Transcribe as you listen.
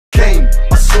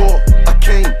saw, I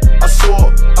came, I saw,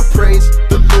 I praised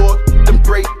the Lord, then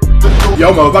break the law.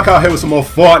 Yo man, we're back out here with some more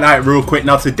Fortnite real quick.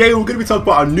 Now today we're going to be talking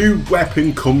about a new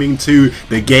weapon coming to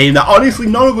the game that honestly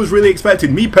none of us really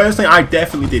expected. Me personally, I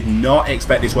definitely did not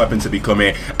expect this weapon to be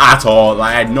coming at all.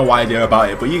 Like, I had no idea about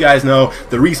it, but you guys know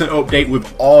the recent update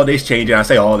with all this changing. I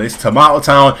say all this, Tomato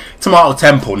Town, Tomato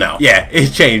Temple now. Yeah,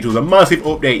 it's changed. It was a massive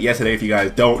update yesterday if you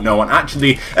guys don't know, and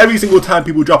actually every single time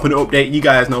people drop an update, you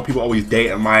guys know people always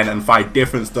data mine and find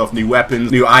different stuff, new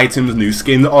weapons, new items, new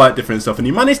skins, all that different stuff, and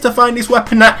you managed to find this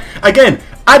weapon that, again,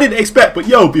 I didn't expect. But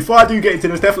yo, before I do get into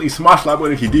this, definitely smash that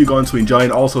button if you do go on to enjoy,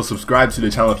 and also subscribe to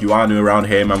the channel if you are new around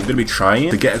here. I'm going to be trying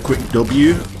to get a quick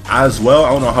W as well. I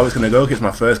don't know how it's going to go because it's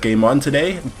my first game on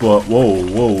today, but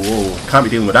whoa, can't be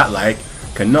dealing with that. Like,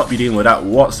 cannot be dealing with that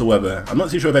whatsoever. I'm not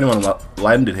too sure if anyone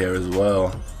landed here as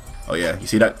well. Oh yeah, you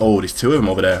see that? Oh, there's two of them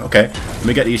over there. Okay, let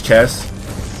me get these chests,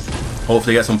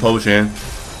 hopefully get some potion,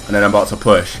 and then I'm about to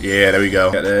push. Yeah, there we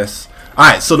go. Get this.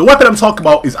 Alright, so the weapon I'm talking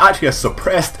about is actually a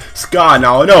suppressed scar.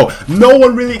 Now, I know no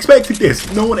one really expected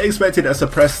this. No one expected a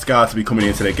suppressed scar to be coming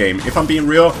into the game. If I'm being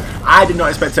real, I did not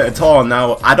expect it at all.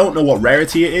 Now, I don't know what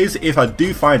rarity it is. If I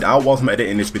do find out whilst I'm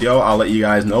editing this video, I'll let you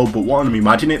guys know. But what I'm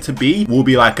imagining it to be will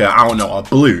be like a, I don't know, a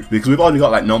blue. Because we've only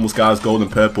got like normal scars, gold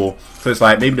and purple. So it's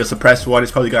like maybe the suppressed one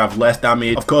is probably going to have less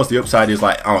damage. Of course, the upside is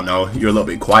like, I don't know, you're a little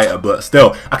bit quieter. But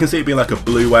still, I can see it being like a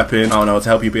blue weapon, I don't know, to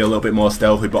help you be a little bit more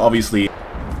stealthy. But obviously...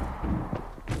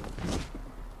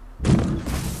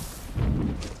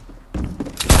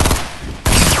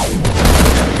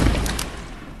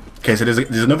 Okay, so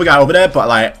there's another guy over there, but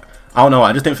like, I don't know,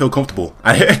 I just didn't feel comfortable.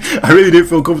 I really didn't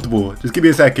feel comfortable. Just give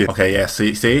me a second. Okay, yeah,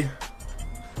 see?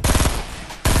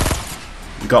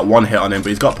 He got one hit on him, but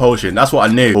he's got potion. That's what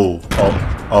I knew.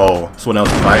 Oh, someone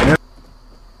else is fighting him.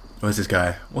 Where's this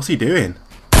guy? What's he doing?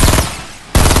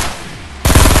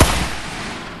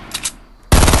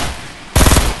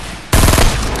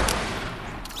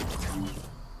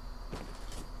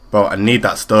 Bro, I need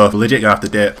that stuff. Legit gonna have to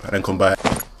dip and then come back.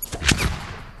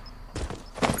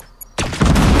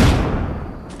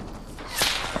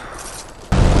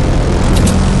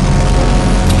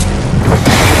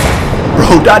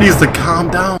 Bro, that needs to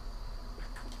calm down.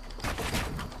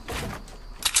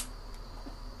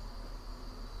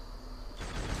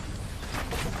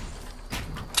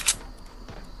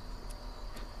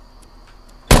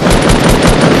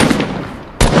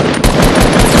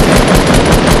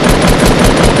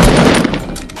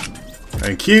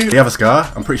 Thank you. Do you have a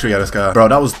scar? I'm pretty sure you have a scar. Bro,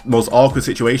 that was the most awkward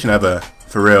situation ever.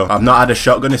 For real. I've not had a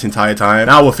shotgun this entire time.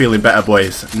 Now we're feeling better,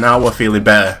 boys. Now we're feeling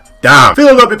better. Damn.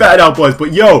 Feeling a little bit better now, boys.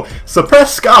 But yo,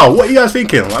 suppressed scar. What are you guys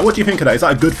thinking? Like, what do you think of that? Is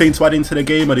that a good thing to add into the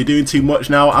game? Are they doing too much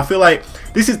now? I feel like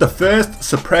this is the first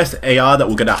suppressed AR that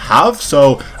we're gonna have.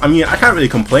 So, I mean, I can't really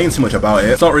complain too much about it.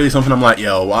 It's not really something I'm like,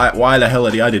 yo, why the hell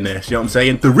are they adding this? You know what I'm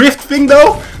saying? The rift thing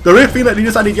though, the rift thing that they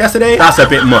just added yesterday, that's a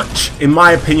bit much. In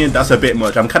my opinion, that's a bit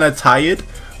much. I'm kind of tired.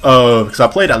 Because I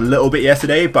played a little bit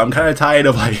yesterday, but I'm kind of tired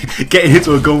of like getting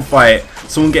into a gunfight,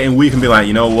 someone getting weak and be like,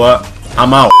 you know what,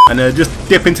 I'm out, and then just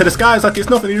dip into the skies like it's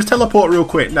nothing. You just teleport real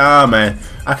quick. Nah, man,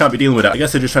 I can't be dealing with that. I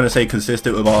guess they're just trying to stay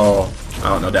consistent with all, I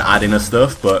don't know, they're adding and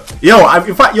stuff. But yo,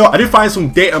 in fact, I did find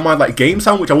some data mine like game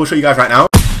sound, which I will show you guys right now.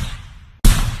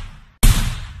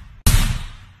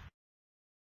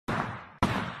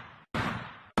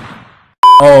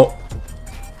 Oh.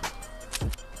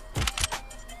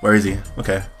 Where is he?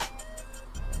 Okay.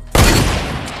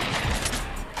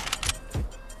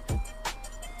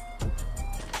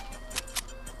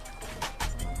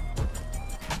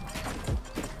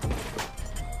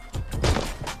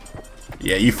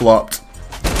 Yeah, you flopped.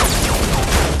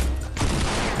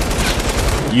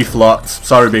 You flopped.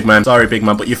 Sorry, big man. Sorry, big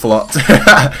man, but you flopped.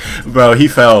 Bro, he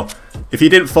fell. If he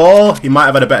didn't fall, he might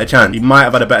have had a better chance. He might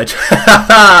have had a better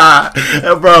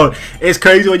chance. Bro, it's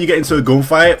crazy when you get into a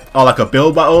gunfight or like a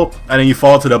build battle and then you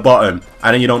fall to the bottom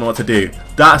and then you don't know what to do.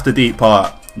 That's the deep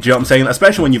part. Do you know what I'm saying?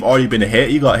 Especially when you've already been hit.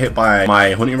 You got hit by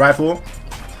my hunting rifle.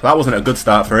 That wasn't a good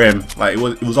start for him. Like,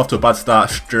 it was off to a bad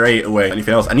start straight away.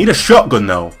 Anything else? I need a shotgun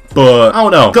though. But, I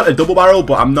don't know. Got a double barrel,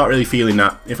 but I'm not really feeling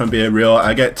that. If I'm being real,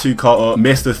 I get too caught up,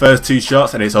 miss the first two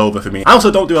shots, and it's over for me. I also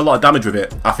don't do a lot of damage with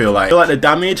it, I feel like. The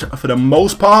damage, for the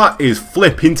most part, is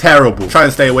flipping terrible. Try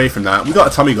and stay away from that. We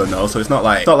got a Tommy gun though, so it's not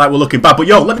like we're looking bad. But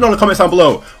yo, let me know in the comments down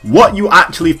below what you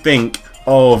actually think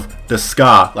of the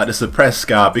scar, like the suppressed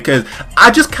scar, because I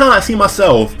just can't see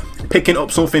myself picking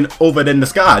up something other than the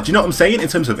scar. Do you know what I'm saying? In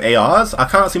terms of ARs, I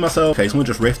can't see myself. Okay, someone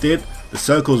just rifted. The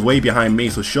circle's way behind me,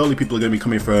 so surely people are going to be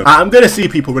coming from... I'm going to see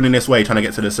people running this way trying to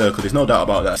get to the circle. There's no doubt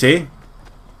about that. See?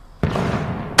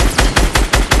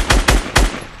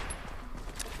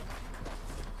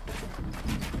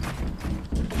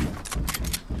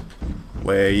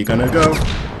 Where you gonna go?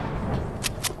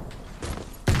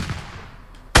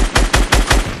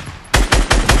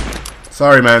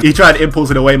 Sorry, man. He tried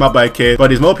impulsing away, my bad kid. But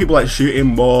there's more people like shooting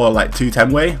more like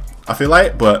 210 way, I feel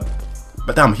like. But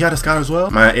damn, he had a scar as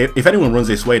well. Man, if anyone runs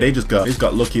this way, they just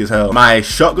got lucky as hell. My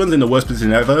shotgun's in the worst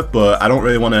position ever, but I don't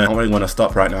really wanna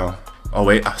stop right now. Oh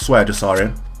wait, I swear I just saw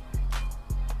him.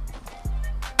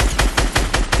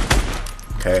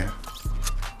 Okay.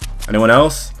 Anyone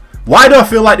else? Why do I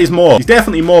feel like there's more? There's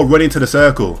definitely more running to the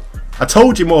circle. I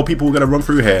told you more people were going to run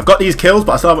through here. I've got these kills,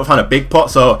 but I still haven't found a big pot,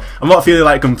 so I'm not feeling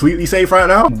like completely safe right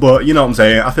now. But you know what I'm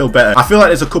saying? I feel better. I feel like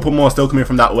there's a couple more still coming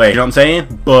from that way. You know what I'm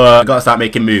saying? But I got to start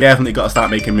making moves. Definitely got to start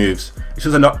making moves. It's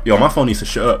just a yo, my phone needs to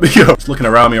shut up. Yo, just looking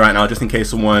around me right now just in case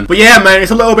someone. But yeah, man,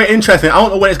 it's a little bit interesting. I don't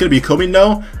know when it's going to be coming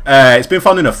though. It's been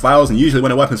found in the files, and usually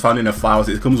when a weapon's found in the files,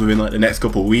 it comes within like the next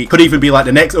couple of weeks. Could even be like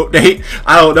the next update.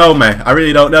 I don't know, man. I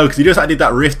really don't know, because you just did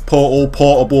that rift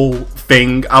portable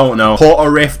thing. I don't know. Portal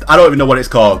rift. I don't even know what it's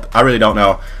called. I really don't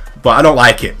know. But I don't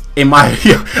like it. In my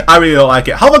I really don't like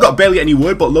it. How have I got barely any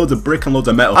wood but loads of brick and loads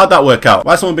of metal? How'd that work out?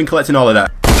 Why has someone been collecting all of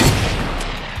that?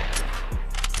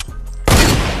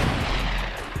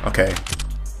 Okay.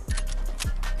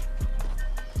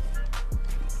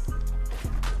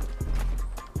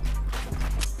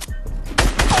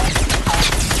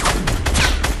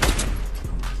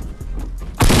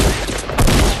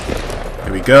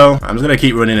 Here we go. I'm just gonna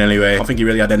keep running anyway. I don't think he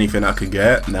really had anything I could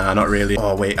get. Nah, not really.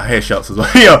 Oh wait, I hear shots as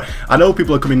well. Yo, I know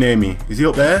people are coming near me. Is he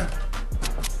up there?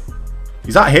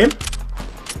 Is that him?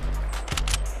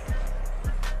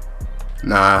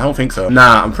 Nah, I don't think so.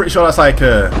 Nah, I'm pretty sure that's like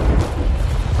a...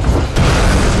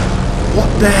 What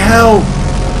the hell?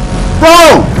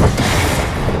 Bro!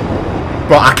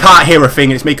 Bro, I can't hear a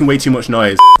thing. It's making way too much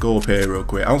noise. Go up here real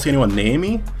quick. I don't see anyone near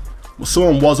me. Well,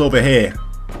 someone was over here.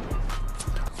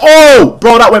 Oh!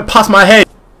 Bro, that went past my head.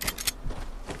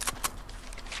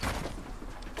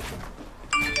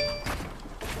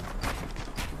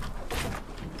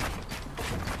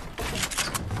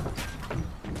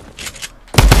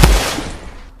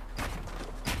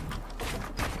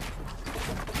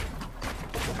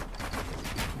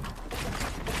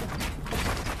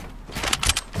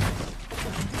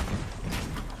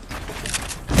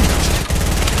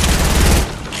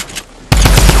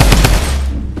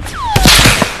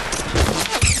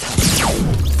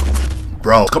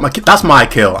 Bro, got my that's my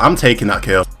kill. I'm taking that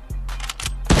kill.